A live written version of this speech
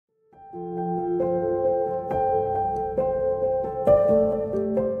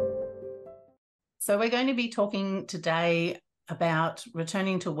So we're going to be talking today about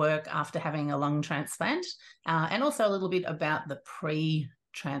returning to work after having a lung transplant, and also a little bit about the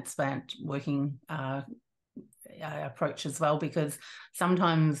pre-transplant working approach as well, because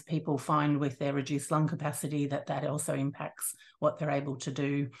sometimes people find with their reduced lung capacity that also impacts what they're able to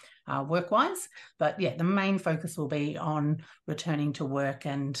do work-wise. But yeah, the main focus will be on returning to work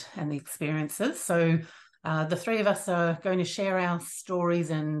and the experiences. So the three of us are going to share our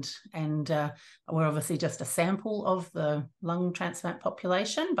stories, and we're obviously just a sample of the lung transplant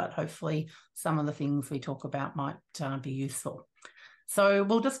population, but hopefully some of the things we talk about might be useful. So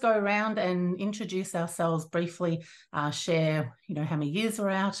we'll just go around and introduce ourselves briefly, share, how many years we're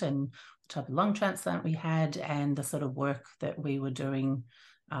out and what type of lung transplant we had and the sort of work that we were doing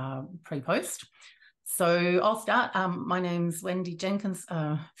pre-post. So I'll start. My name's Wendy Jenkins.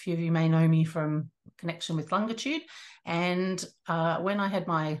 A few of you may know me from connection with Longitude. And when I had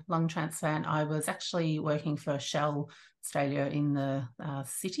my lung transplant, I was actually working for Shell Australia in the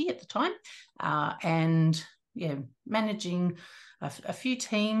city at the time, and managing a few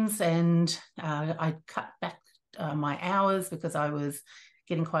teams, and I cut back my hours because I was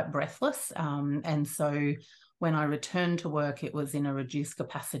getting quite breathless. And so when I returned to work, it was in a reduced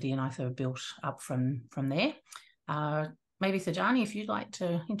capacity, and I sort of built up from there. Maybe Sajani, if you'd like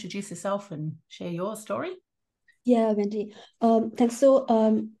to introduce yourself and share your story. Yeah, Wendy. Thanks. So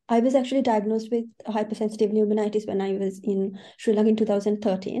I was actually diagnosed with hypersensitive pneumonitis when I was in Sri Lanka in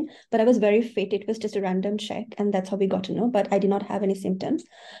 2013, but I was very fit. It was just a random check, and that's how we got to know, but I did not have any symptoms.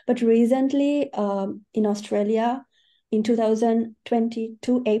 But recently in Australia, in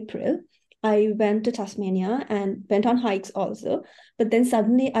 2022 April, I went to Tasmania and went on hikes also. But then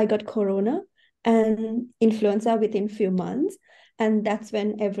suddenly I got corona and influenza within few months. And that's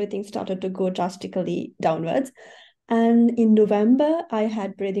when everything started to go drastically downwards. And in November, I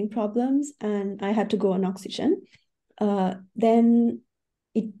had breathing problems and I had to go on oxygen. Then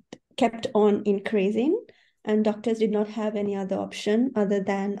it kept on increasing, and doctors did not have any other option other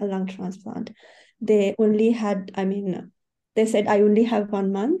than a lung transplant. They only had, they said I only have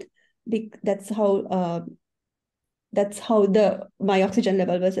 1 month. That's how my oxygen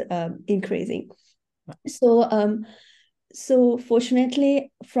level was increasing. So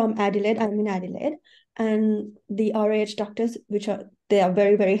fortunately, from Adelaide, I'm in Adelaide, and the RAH doctors, they are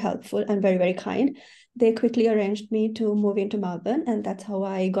very, very helpful and very, very kind. They quickly arranged me to move into Melbourne, and that's how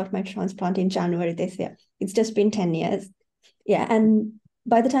I got my transplant in January this year. It's just been 10 years. Yeah, and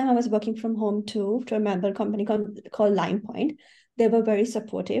by the time I was working from home too, to a Melbourne company called Line Point, they were very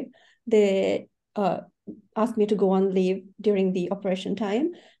supportive. They asked me to go on leave during the operation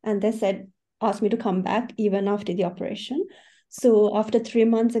time, and they asked me to come back even after the operation. So after 3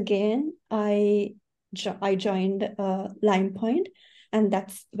 months again, I joined Line Point, and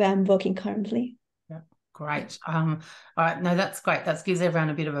that's where I'm working currently. Yeah, great. All right, no, that's great. That gives everyone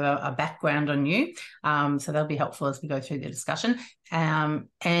a bit of a background on you. So that'll be helpful as we go through the discussion.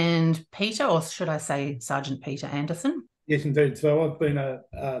 And Peter, or should I say Sergeant Peter Anderson? Yes, indeed. So I've been a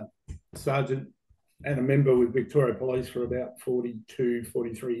sergeant and a member with Victoria Police for about 42,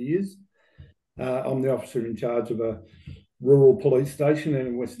 43 years. I'm the officer in charge of a rural police station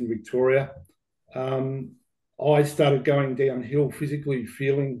in Western Victoria. I started going downhill physically,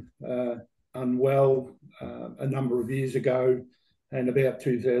 feeling unwell a number of years ago, and about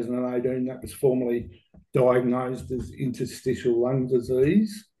 2018 that was formally diagnosed as interstitial lung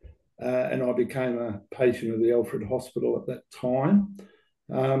disease, and I became a patient of the Alfred Hospital at that time.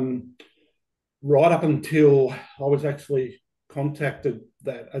 Right up until I was actually contacted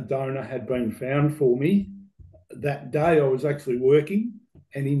that a donor had been found for me. That day I was actually working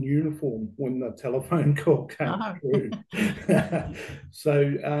and in uniform when the telephone call came through.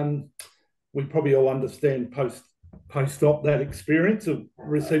 So we probably all understand post-op that experience of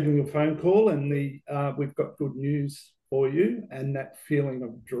receiving a phone call and we've got good news for you, and that feeling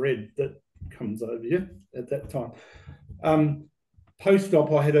of dread that comes over you at that time.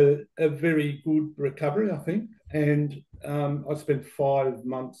 Post-op, I had a very good recovery, I think, and I spent 5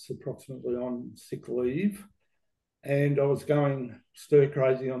 months approximately on sick leave, and I was going stir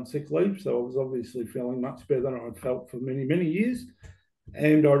crazy on sick leave, so I was obviously feeling much better than I'd felt for many, many years,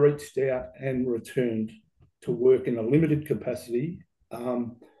 and I reached out and returned to work in a limited capacity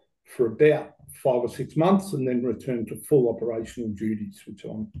for about 5 or 6 months, and then returned to full operational duties, which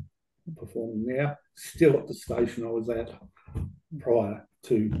I'm performing now, still at the station I was at prior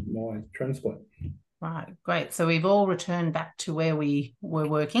to my transplant. Right, great. So we've all returned back to where we were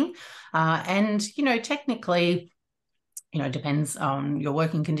working. And, technically, depends on your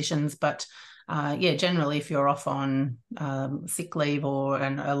working conditions, but generally if you're off on sick leave or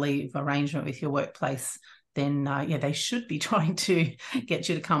a leave arrangement with your workplace, then they should be trying to get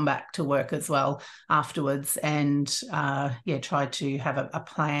you to come back to work as well afterwards, and try to have a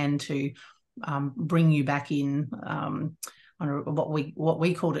plan to bring you back in on what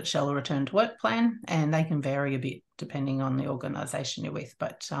we called it shall return to work plan, and they can vary a bit depending on the organisation you're with.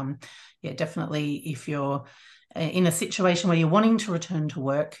 But definitely if you're in a situation where you're wanting to return to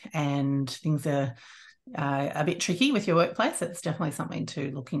work and things are a bit tricky with your workplace, it's definitely something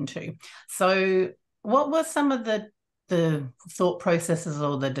to look into. So what were some of the thought processes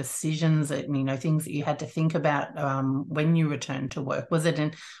or the decisions that, things that you had to think about when you returned to work? Was it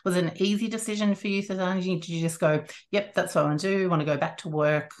an easy decision for you, Susanna? Did you just go, yep, that's what I want to do, I want to go back to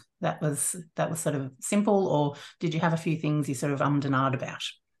work? That was sort of simple, or did you have a few things you sort of ummed and ahed about?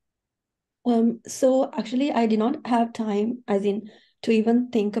 So actually I did not have time, as in, to even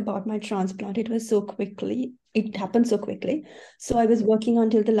think about my transplant. It happened so quickly. So I was working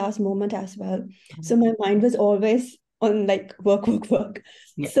until the last moment as well. Mm-hmm. So my mind was always on like work.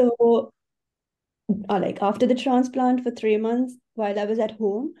 Yeah. So after the transplant for 3 months, while I was at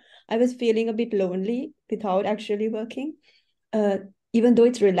home, I was feeling a bit lonely without actually working. Even though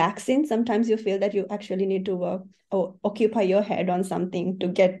it's relaxing, sometimes you feel that you actually need to work or occupy your head on something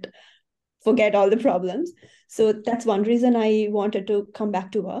to forget all the problems. So that's one reason I wanted to come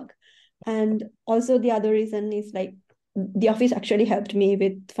back to work. And also the other reason is like the office actually helped me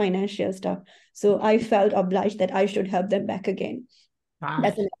with financial stuff. So I felt obliged that I should help them back again. Wow.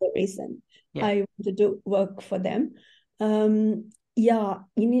 That's another reason I wanted to work for them. At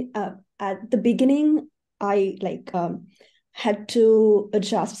the beginning, I had to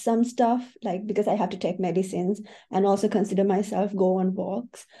adjust some stuff, because I had to take medicines and also consider myself, go on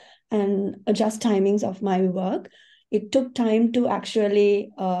walks and adjust timings of my work. It took time to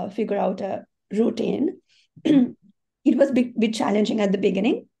actually figure out a routine. It was a bit challenging at the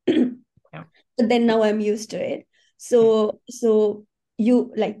beginning, but then now I'm used to it. So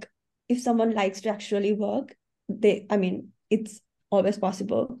you if someone likes to actually work, it's always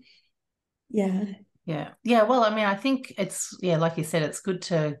possible. Yeah. Well, I think it's, like you said, it's good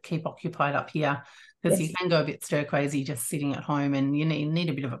to keep occupied up here, because you can go a bit stir crazy just sitting at home, and you need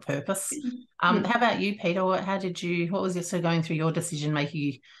a bit of a purpose. How about you, Peter? What was your sort of going through your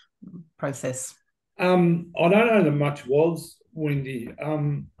decision-making process? I don't know that much was, Wendy.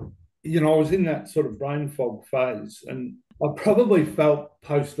 I was in that sort of brain fog phase, and I probably felt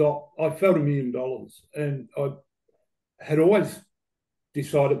post-op, I felt $1 million, and I had always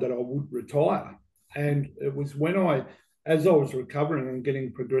decided that I would retire. And it was when as I was recovering and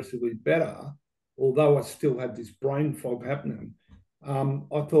getting progressively better, although I still had this brain fog happening,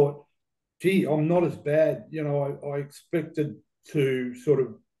 I thought, gee, I'm not as bad. I expected to sort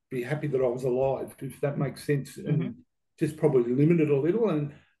of be happy that I was alive, if that makes sense, and just probably limited a little.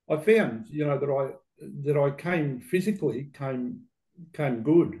 And I found, that I came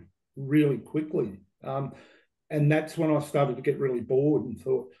good really quickly. And that's when I started to get really bored and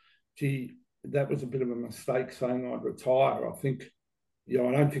thought, gee, that was a bit of a mistake saying I'd retire. I think, I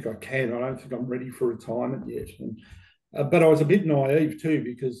don't think I can. I don't think I'm ready for retirement yet. But I was a bit naive too,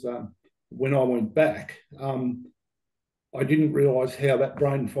 because when I went back, I didn't realise how that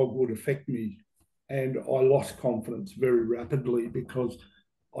brain fog would affect me. And I lost confidence very rapidly because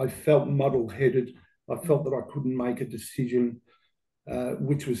I felt muddle-headed. I felt that I couldn't make a decision,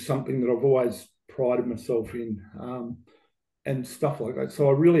 which was something that I've always prided myself in, and stuff like that. So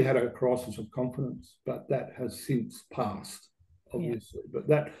I really had a crisis of confidence, but that has since passed, obviously. But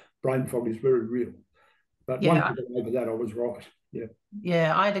that brain fog is very real. But once I got over that, I was right.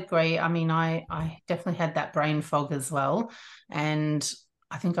 Yeah, I'd agree. I definitely had that brain fog as well. And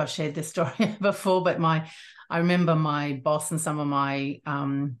I think I've shared this story before, but I remember my boss and some of my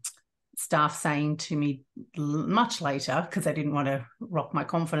staff saying to me much later, because I didn't want to rock my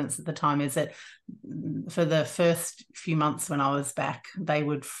confidence at the time, is that for the first few months when I was back, they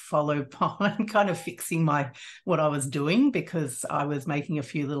would follow on kind of fixing what I was doing, because I was making a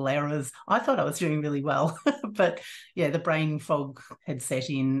few little errors. I thought I was doing really well, but the brain fog had set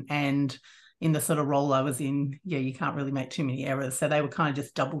in, and in the sort of role I was in, you can't really make too many errors. So they were kind of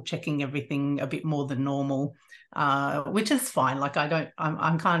just double checking everything a bit more than normal, which is fine.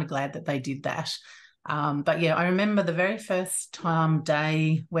 I'm kind of glad that they did that. But I remember the very first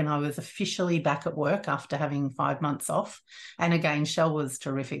day when I was officially back at work after having 5 months off. And again, Shell was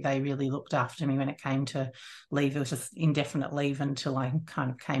terrific. They really looked after me when it came to leave. It was just indefinite leave until I kind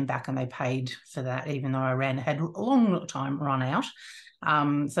of came back, and they paid for that, even though I had a long time run out.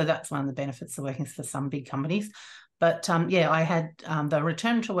 So that's one of the benefits of working for some big companies. But yeah, I had the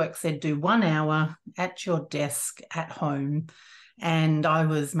return to work said do 1 hour at your desk at home. And I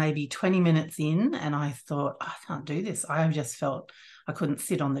was maybe 20 minutes in and I thought, I can't do this. I just felt I couldn't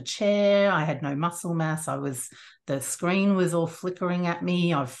sit on the chair. I had no muscle mass. The screen was all flickering at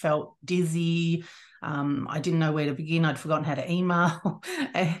me. I felt dizzy. I didn't know where to begin. I'd forgotten how to email.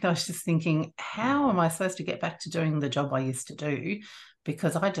 And I was just thinking, how am I supposed to get back to doing the job I used to do?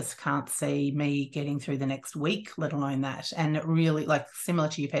 Because I just can't see me getting through the next week, let alone that. And it really, like similar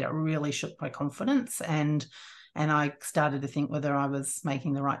to you, Peter, it really shook my confidence. And I started to think whether I was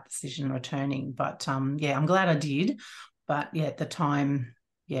making the right decision returning. But yeah, I'm glad I did. But yeah, at the time,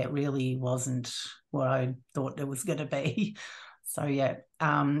 yeah, it really wasn't what I thought it was going to be. So yeah,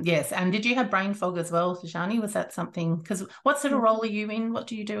 yes. And did you have brain fog as well, Tajani? Was that something? Because what sort of role are you in? What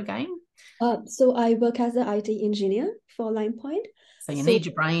do you do again? So I work as an IT engineer for LinePoint. So you need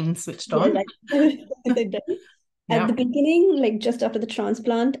your brain switched on. Yeah, at the beginning, like just after the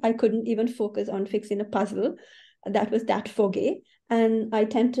transplant, I couldn't even focus on fixing a puzzle that was that foggy. And I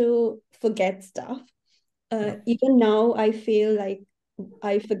tend to forget stuff. Even now, I feel like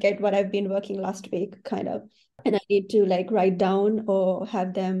I forget what I've been working last week, kind of. And I need to like write down or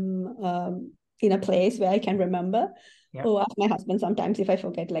have them in a place where I can remember. Or ask my husband sometimes if I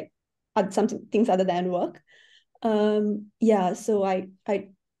forget like some things other than work. Yeah, so I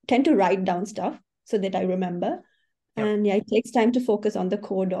tend to write down stuff so that I remember. And yeah, it takes time to focus on the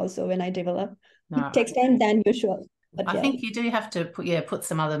code also when I develop. It takes time than usual. But I think you do have to put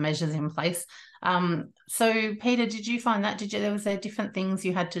some other measures in place. So Peter, did you find that? Was there different things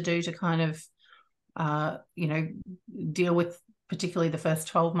you had to do to kind of deal with particularly the first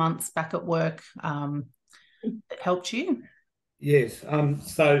 12 months back at work that helped you? Yes.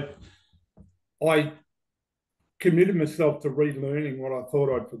 So I committed myself to relearning what I thought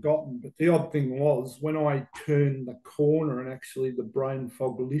I'd forgotten. But the odd thing was when I turned the corner and actually the brain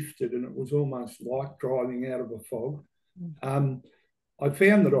fog lifted and it was almost like driving out of a fog, I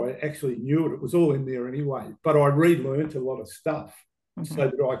found that I actually knew it. It was all in there anyway. But I relearned a lot of stuff so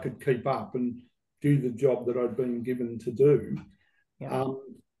that I could keep up and do the job that I'd been given to do.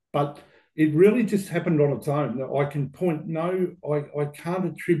 But it really just happened on its own. I can I can't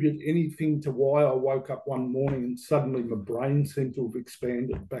attribute anything to why I woke up one morning and suddenly my brain seemed to have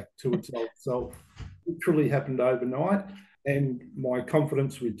expanded back to its old self. It truly happened overnight and my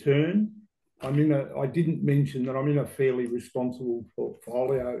confidence returned. I didn't mention that I'm in a fairly responsible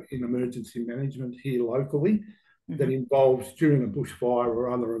portfolio in emergency management here locally that involves, during a bushfire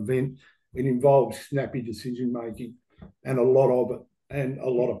or other event, it involves snappy decision making and a lot of it and a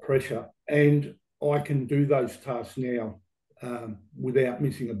lot of pressure. And I can do those tasks now without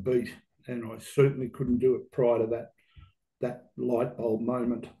missing a beat. And I certainly couldn't do it prior to that light bulb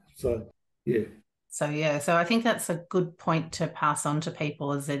moment. So, yeah. So I think that's a good point to pass on to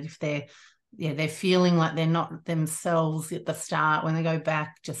people, is that if they're feeling like they're not themselves at the start, when they go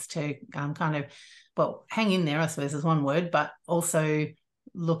back, just to kind of, well, hang in there, I suppose is one word, but also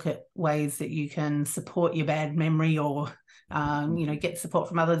look at ways that you can support your bad memory or, get support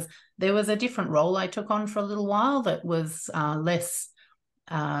from others. There was a different role I took on for a little while that was less,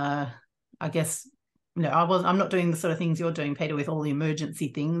 I guess, I'm not doing the sort of things you're doing, Peter, with all the emergency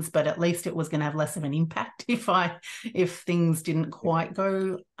things, but at least it was going to have less of an impact if things didn't quite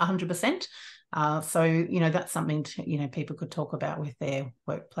go 100%. So, that's something people could talk about with their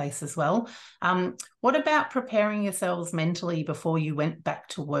workplace as well. What about preparing yourselves mentally before you went back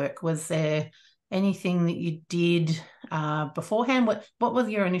to work? Was there anything that you did beforehand? What were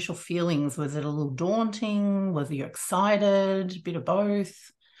your initial feelings? Was it a little daunting? Was you excited? A bit of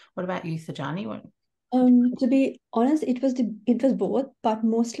both? What about you, Sajani? To be honest, it was both, but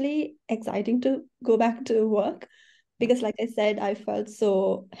mostly exciting to go back to work because, like I said, I felt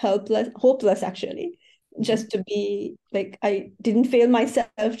so hopeless actually, just to be like, I didn't feel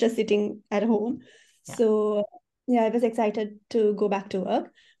myself just sitting at home. So yeah, I was excited to go back to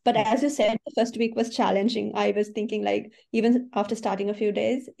work. But as you said, the first week was challenging. I was thinking like, even after starting a few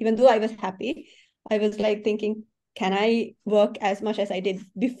days, even though I was happy, I was like thinking, can I work as much as I did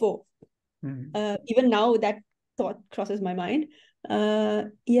before? Even now that thought crosses my mind.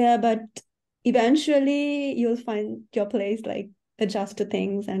 But eventually you'll find your place, like adjust to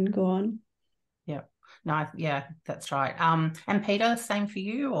things and go on. That's right. And Peter, same for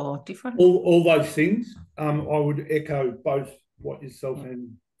you or different? All those things. I would echo both what yourself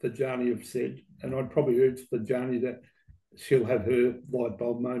and Tajani have said, and I'd probably urge Tajani that she'll have her light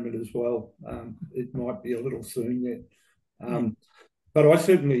bulb moment as well. It might be a little soon yet. But I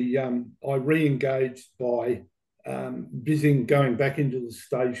certainly, I re-engaged by going back into the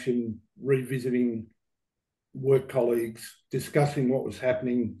station, revisiting work colleagues, discussing what was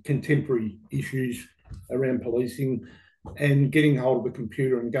happening, contemporary issues around policing, and getting hold of a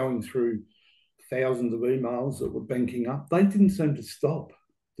computer and going through thousands of emails that were banking up. They didn't seem to stop.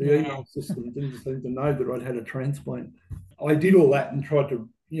 The email system didn't seem to know that I'd had a transplant. I did all that and tried to,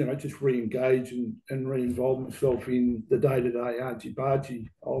 just re-engage and re-involve myself in the day-to-day argy-bargy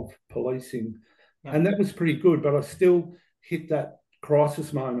of policing. Yep. And that was pretty good, but I still hit that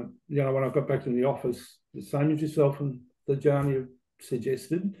crisis moment, when I got back to the office, the same as yourself and the Jani have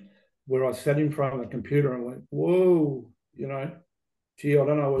suggested, where I sat in front of the computer and went, whoa, gee, I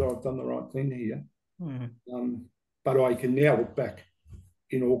don't know whether I've done the right thing here. Mm. But I can now look back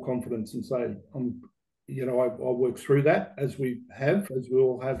in all confidence and say, I worked through that as we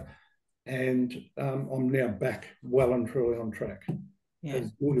all have, and I'm now back well and truly on track. Yeah.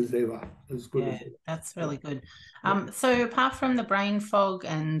 As good as ever. As good as ever. That's really good. So apart from the brain fog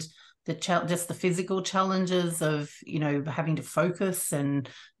and just the physical challenges of having to focus and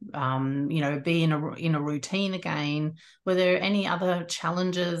be in a routine again, were there any other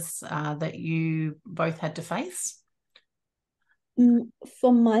challenges that you both had to face?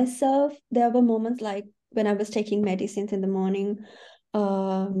 For myself, there were moments like when I was taking medicines in the morning.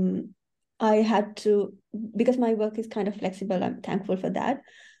 I had to, because my work is kind of flexible, I'm thankful for that.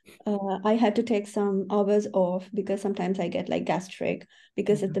 I had to take some hours off because sometimes I get like gastric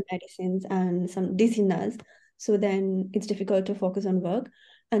because of the medicines and some dizziness. So then it's difficult to focus on work.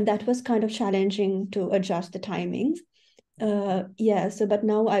 And that was kind of challenging to adjust the timings. But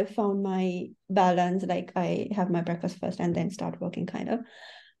now I've found my balance. Like I have my breakfast first and then start working kind of.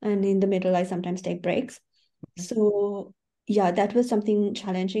 And in the middle, I sometimes take breaks. So yeah, that was something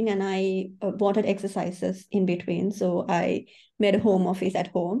challenging, and I wanted exercises in between. So I made a home office at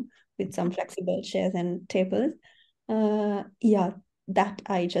home with some flexible chairs and tables. That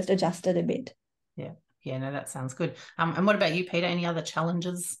I just adjusted a bit. Yeah, no, that sounds good. And what about you, Peter? Any other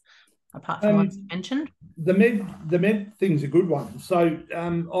challenges apart from what you mentioned? The med thing's a good one. So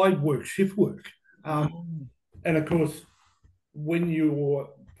I work shift work. And of course, when you're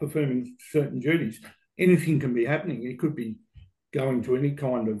performing certain duties, anything can be happening. It could be going to any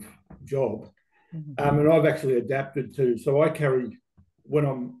kind of job. And I've actually adapted to, so I carry, when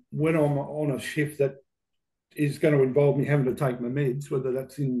I'm on a shift that is going to involve me having to take my meds, whether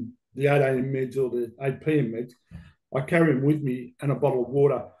that's in the 8 a.m. meds or the 8 p.m. meds, I carry them with me and a bottle of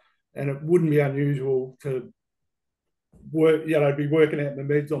water. And it wouldn't be unusual to work, be working out my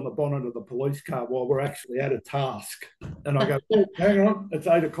meds on the bonnet of the police car while we're actually at a task. And I go, oh, hang on, it's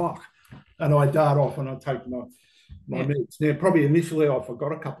 8 o'clock. And I dart off and I take my meds. Now, probably initially I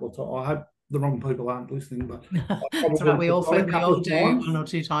forgot a couple of times. I hope the wrong people aren't listening, but that's right. We all do one or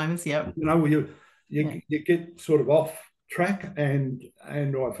two times. Yep. You get sort of off track, and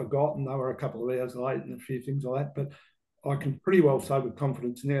I forgot, and they were a couple of hours late and a few things like that. But I can pretty well say with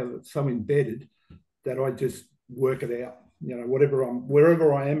confidence now that it's so embedded that I just work it out.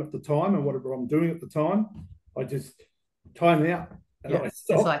 Wherever I am at the time and whatever I'm doing at the time, I just time out. Yeah. It's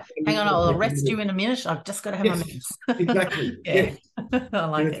like, hang on, I'll arrest you in a minute. I've just got to have my meds. Exactly. Yeah. I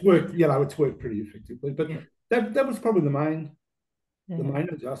like it. It's worked pretty effectively. But that was probably the main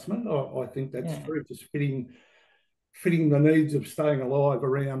adjustment. I think that's true. Just fitting the needs of staying alive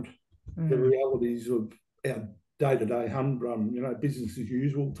around the realities of our day-to-day humdrum, business as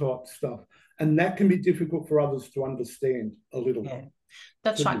usual type stuff. And that can be difficult for others to understand a little. Yeah,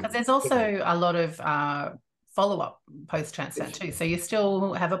 that's right. Because there's also a lot of follow-up post-transplant too. So you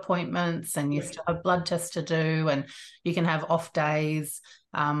still have appointments and you still have blood tests to do, and you can have off days.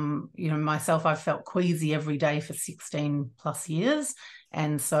 Myself, I've felt queasy every day for 16 plus years.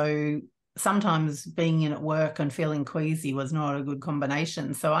 And so sometimes being in at work and feeling queasy was not a good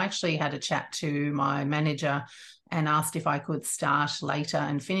combination. So I actually had a chat to my manager and asked if I could start later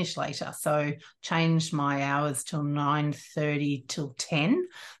and finish later. So changed my hours till 9:30 till 10.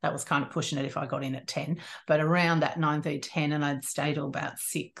 That was kind of pushing it if I got in at 10, but around that 9:30, 10, and I'd stay till about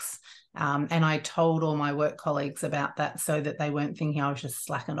 6. And I told all my work colleagues about that so that they weren't thinking I was just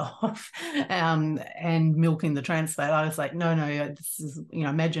slacking off and milking the transplant. I was like, no, this is,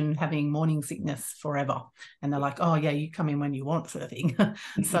 imagine having morning sickness forever. And they're like, oh yeah, you come in when you want, sort of thing.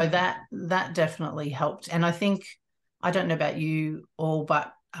 So that definitely helped. And I think, I don't know about you all,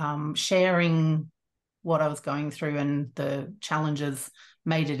 but sharing what I was going through and the challenges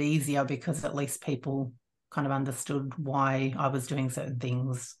made it easier, because at least people kind of understood why I was doing certain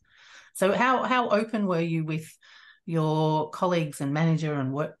things. So how open were you with your colleagues and manager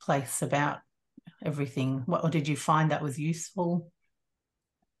and workplace about everything? Or did you find that was useful?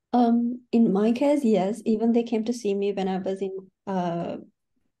 In my case, yes. Even they came to see me when I was in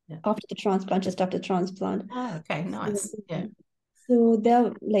after the transplant, just after the transplant. Oh, okay, nice. Yeah. So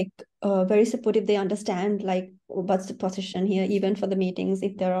they're like very supportive. They understand like what's the position here, even for the meetings.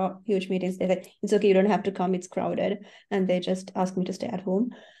 If there are huge meetings, they're like, it's okay, you don't have to come, it's crowded. And they just ask me to stay at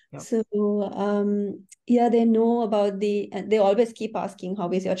home. Yep. So yeah, they know about they always keep asking, how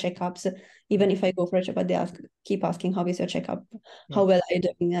is your checkup? So even if I go for a checkup, they keep asking, how is your checkup? How well are you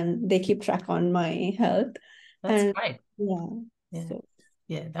doing? And they keep track on my health. That's great. Yeah. So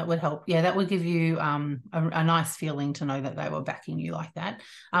yeah, that would help. Yeah, that would give you a nice feeling to know that they were backing you like that.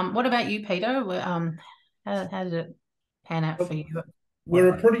 What about you, Peter? How did it pan out for you?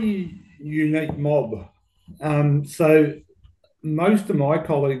 We're a pretty unique mob. So most of my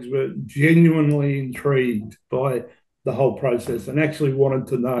colleagues were genuinely intrigued by the whole process and actually wanted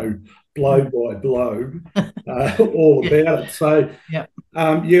to know blow by blow all about it. So yeah,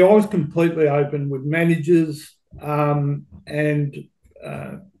 I was completely open with managers and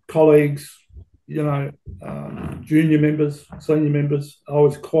colleagues, junior members, senior members. I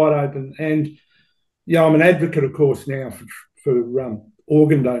was quite open, and I'm an advocate, of course, now for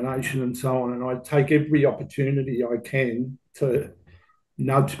organ donation and so on. And I take every opportunity I can to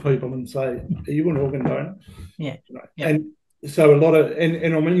nudge people and say, "Are you an organ donor?" Yeah. And so a lot of,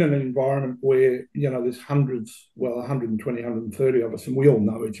 and I'm in an environment where, there's hundreds, 120, 130 of us, and we all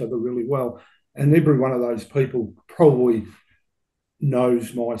know each other really well. And every one of those people probably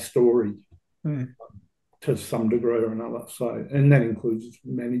knows my story to some degree or another. So, and that includes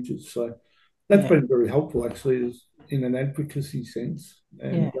managers. So that's been very helpful, actually, in an advocacy sense.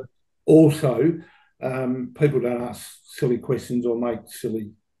 And also, people don't ask silly questions or make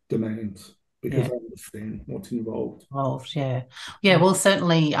silly demands because I understand what's involved. Yeah. Well,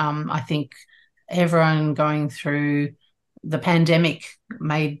 certainly, I think everyone going through the pandemic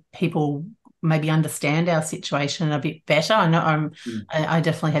made people maybe understand our situation a bit better. I know I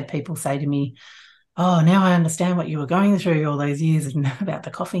definitely had people say to me, "Oh, now I understand what you were going through all those years and about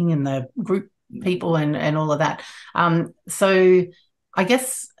the coughing and the group people and all of that." So I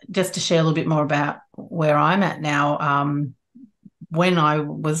guess just to share a little bit more about where I'm at now, when I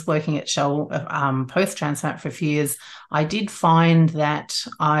was working at Shell post-transplant for a few years, I did find that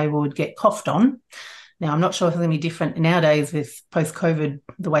I would get coughed on. Now, I'm not sure if it's going to be different nowadays with post-COVID,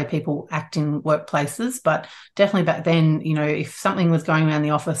 the way people act in workplaces, but definitely back then, if something was going around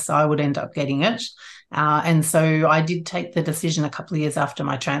the office, I would end up getting it. And so I did take the decision a couple of years after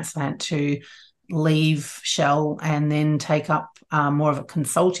my transplant to leave Shell and then take up more of a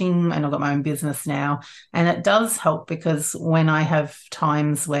consulting, and I've got my own business now. And it does help because when I have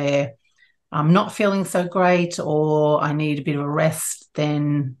times where I'm not feeling so great or I need a bit of a rest,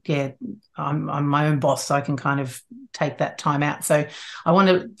 then I'm my own boss, so I can kind of take that time out. So I want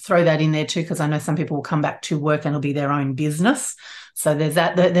to throw that in there too, because I know some people will come back to work and it'll be their own business. So there's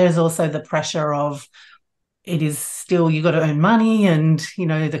that. There's also the pressure of, it is still, you got to earn money, and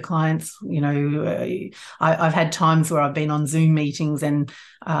the clients, I've had times where I've been on Zoom meetings and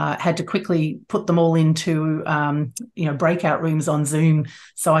had to quickly put them all into breakout rooms on Zoom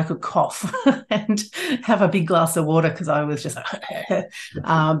so I could cough and have a big glass of water because I was just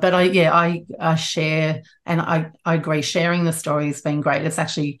but I share, and I agree, sharing the story has been great. It's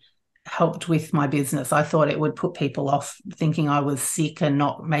actually helped with my business. I thought it would put people off thinking I was sick and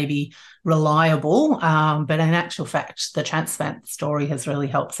not maybe reliable, but in actual fact, the transplant story has really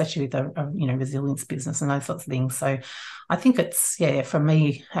helped, especially with the resilience business and those sorts of things. So I think it's, for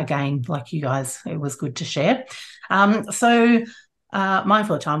me, again, like you guys, it was good to share. So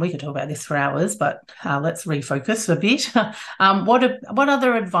mindful of time, we could talk about this for hours, but let's refocus a bit. What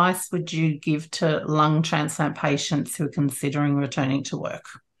other advice would you give to lung transplant patients who are considering returning to work?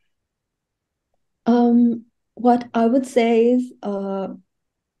 What I would say is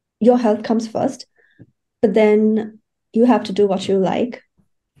your health comes first, but then you have to do what you like.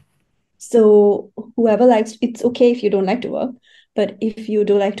 So whoever likes, it's okay if you don't like to work, but if you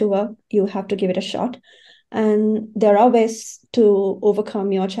do like to work, you have to give it a shot. And there are ways to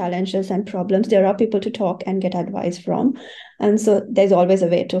overcome your challenges and problems. There are people to talk and get advice from. And so there's always a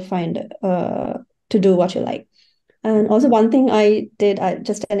way to find, to do what you like. And also one thing I did,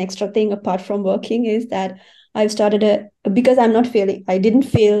 just an extra thing apart from working, is that I've started because I didn't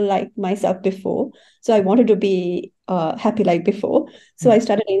feel like myself before. So I wanted to be happy like before. So I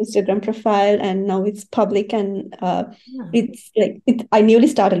started an Instagram profile, and now it's public, and it's like, I newly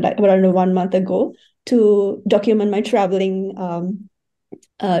started like around 1 month ago to document my traveling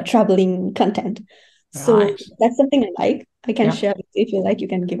content. So that's something I like. I can share it if you like. You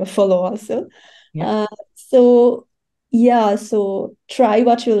can give a follow also. So try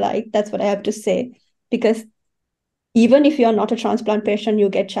what you like. That's what I have to say, because even if you're not a transplant patient, you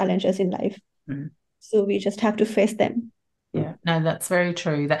get challenges in life. Mm. So we just have to face them. Yeah, no, that's very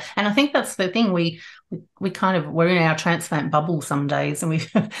true. And I think that's the thing. We're in our transplant bubble some days, and we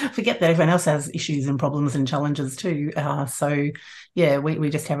forget that everyone else has issues and problems and challenges too. So yeah, we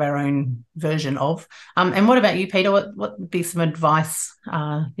just have our own version of. And what about you, Peter? What would be some advice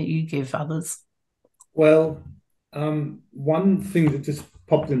that you give others? Well, one thing that just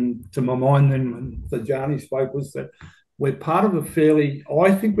popped into my mind then when Thajani spoke was that I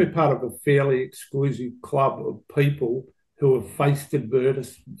think we're part of a fairly exclusive club of people who have faced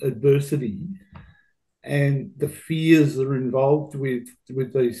adversity and the fears that are involved with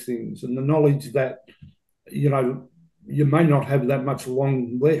these things, and the knowledge that, you may not have that much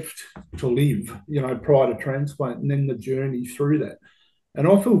long left to live, prior to transplant, and then the journey through that. And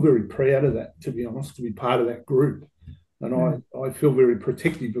I feel very proud of that, to be honest, to be part of that group. And I feel very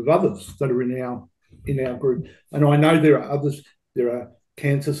protective of others that are in our group. And I know there are others, there are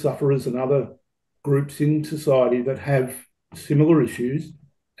cancer sufferers and other groups in society that have similar issues,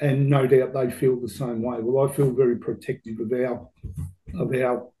 and no doubt they feel the same way. Well, I feel very protective of our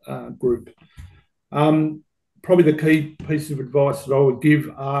group. Probably the key piece of advice that I would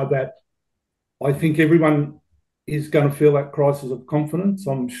give are that I think everyone is going to feel that crisis of confidence.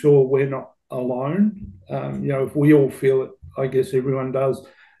 I'm sure we're not alone. If we all feel it, I guess everyone does.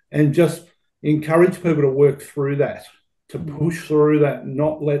 And just encourage people to work through that, to push through that,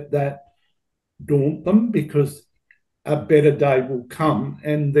 not let that daunt them, because a better day will come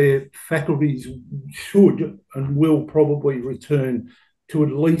and their faculties should and will probably return to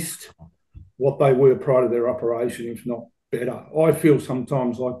at least what they were prior to their operation, if not better. I feel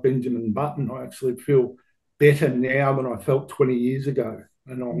sometimes like Benjamin Button. I actually feel better now than I felt 20 years ago.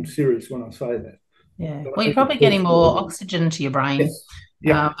 And I'm serious when I say that. Yeah. Well, you're probably getting more oxygen to your brain. Yes.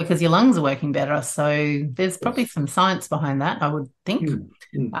 Yeah. Because your lungs are working better. So there's probably some science behind that, I would think. So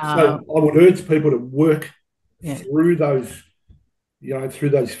I would urge people to work through those, through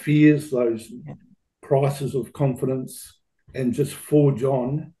those fears, those crises of confidence, and just forge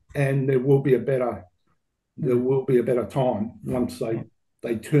on. And there will be a better time once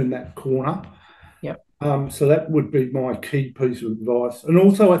they turn that corner. Yep. So that would be my key piece of advice. And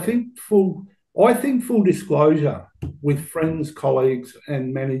also, I think full disclosure with friends, colleagues,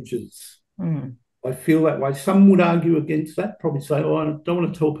 and managers. I feel that way. Some would argue against that, probably say, "Oh, I don't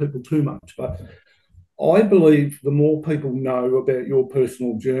want to tell people too much." But I believe the more people know about your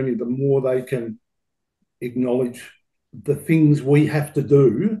personal journey, the more they can acknowledge the things we have to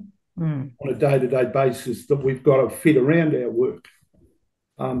do on a day-to-day basis that we've got to fit around our work.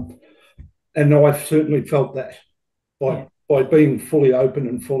 And I've certainly felt that by being fully open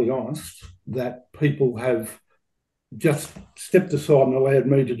and fully honest, that people have just stepped aside and allowed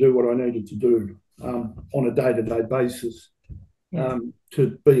me to do what I needed to do on a day-to-day basis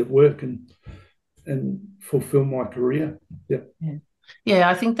to be at work and fulfill my career. Yeah,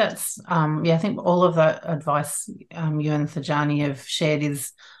 I think that's I think all of that advice you and Thajani have shared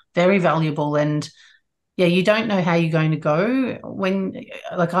is very valuable. And you don't know how you're going to go when,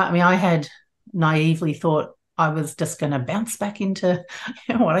 I had naively thought I was just going to bounce back into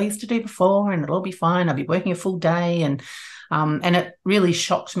what I used to do before, and it'll be fine. I'll be working a full day, and it really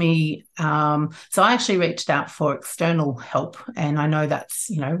shocked me. So I actually reached out for external help, and I know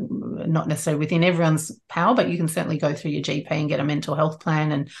that's not necessarily within everyone's power, but you can certainly go through your GP and get a mental health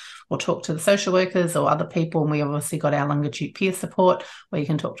plan, or talk to the social workers or other people. And we obviously got our longitude peer support where you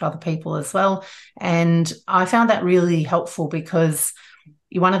can talk to other people as well. And I found that really helpful, because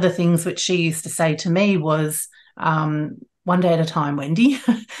one of the things which she used to say to me was, one day at a time, Wendy.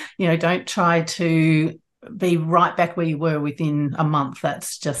 Don't try to be right back where you were within a month.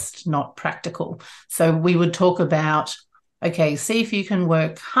 That's just not practical. So we would talk about, okay, see if you can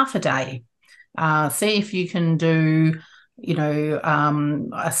work half a day. See if you can do,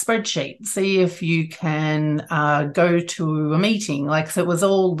 a spreadsheet. See if you can go to a meeting. So it was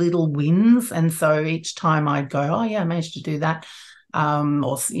all little wins. And so each time I'd go, oh yeah, I managed to do that.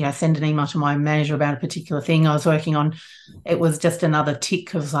 Or send an email to my manager about a particular thing I was working on. It was just another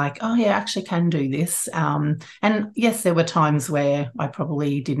tick of oh yeah, I actually can do this. And yes, there were times where I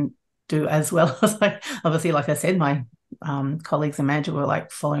probably didn't do as well as obviously, like I said, my colleagues and manager were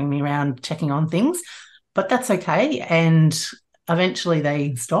following me around, checking on things, but that's okay. And eventually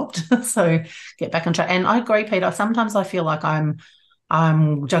they stopped. So get back on track. And I agree, Peter. Sometimes I feel like I'm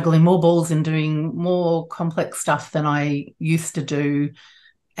juggling more balls and doing more complex stuff than I used to do.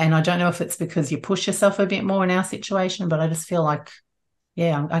 And I don't know if it's because you push yourself a bit more in our situation, but I just feel like,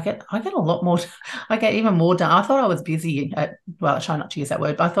 I get a lot more. I get even more done. I thought I was busy I try not to use that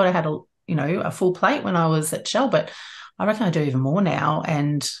word, but I thought I had a full plate when I was at Shell, but I reckon I do even more now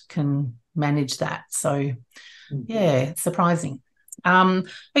and can manage that. So yeah, it's surprising.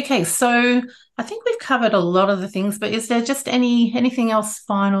 Okay, so I think we've covered a lot of the things, but is there just anything else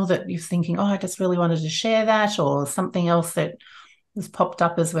final that you're thinking, oh, I just really wanted to share that, or something else that has popped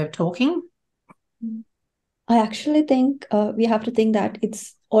up as we're talking? I actually think we have to think that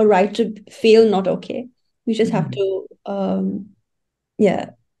it's all right to feel not okay. We just have to,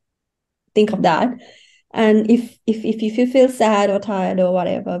 think of that. And if you feel sad or tired or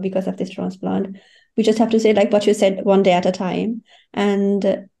whatever because of this transplant, we just have to say, like what you said, one day at a time.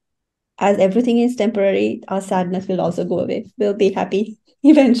 And as everything is temporary, our sadness will also go away. We'll be happy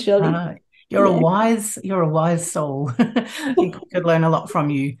eventually. You're a wise soul. I think we could learn a lot from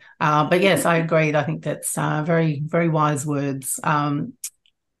you. But yes, I agreed. I think that's very, very wise words.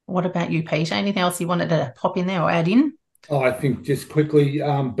 What about you, Peter? Anything else you wanted to pop in there or add in? I think just quickly,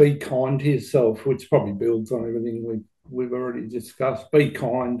 be kind to yourself, which probably builds on everything we've already discussed. Be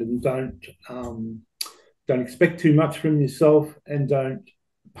kind and don't expect too much from yourself, and don't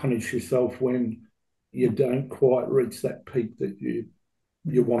punish yourself when you don't quite reach that peak that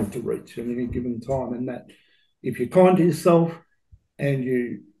you want to reach at any given time. And that if you're kind to yourself and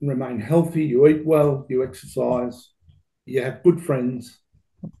you remain healthy, you eat well, you exercise, you have good friends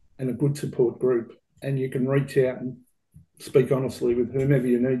and a good support group, and you can reach out and speak honestly with whomever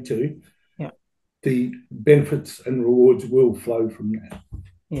you need to, the benefits and rewards will flow from that.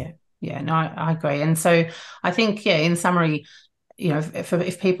 No, I agree. And so I think, in summary,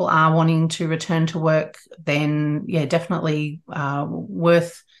 if people are wanting to return to work, then definitely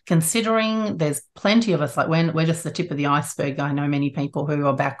worth considering. There's plenty of us, like we're just the tip of the iceberg. I know many people who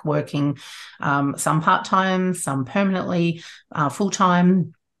are back working, some part-time, some permanently,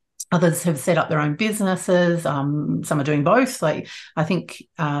 full-time. Others have set up their own businesses. Some are doing both. Like I think,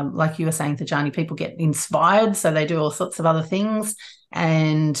 like you were saying, Thajani, people get inspired, so they do all sorts of other things.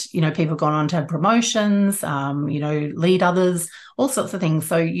 And people have gone on to have promotions, lead others, all sorts of things.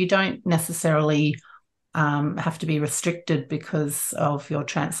 So you don't necessarily have to be restricted because of your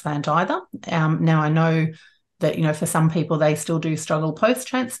transplant either. Now I know that for some people they still do struggle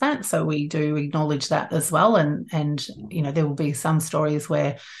post-transplant, so we do acknowledge that as well, and there will be some stories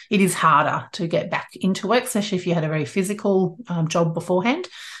where it is harder to get back into work, especially if you had a very physical job beforehand.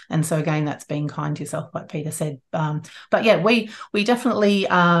 And so again, that's being kind to yourself, like Peter said. But yeah, we definitely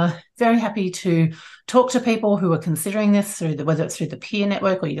are very happy to talk to people who are considering this, whether it's through the peer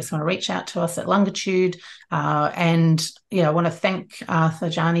network or you just want to reach out to us at Longitude. And I want to thank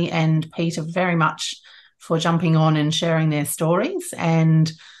Thajani and Peter very much for jumping on and sharing their stories.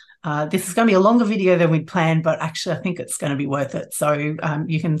 And this is going to be a longer video than we'd planned, but actually I think it's going to be worth it. So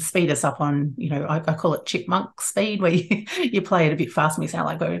you can speed us up on, I call it chipmunk speed, where you play it a bit fast and we sound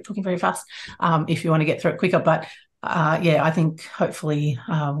like we're talking very fast, if you want to get through it quicker. But I think hopefully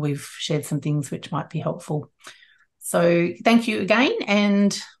we've shared some things which might be helpful. So thank you again,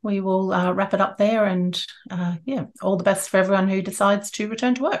 and we will wrap it up there. And all the best for everyone who decides to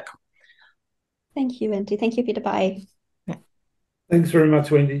return to work. Thank you, Wendy. Thank you, Peter. Bye. Thanks very much,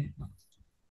 Wendy.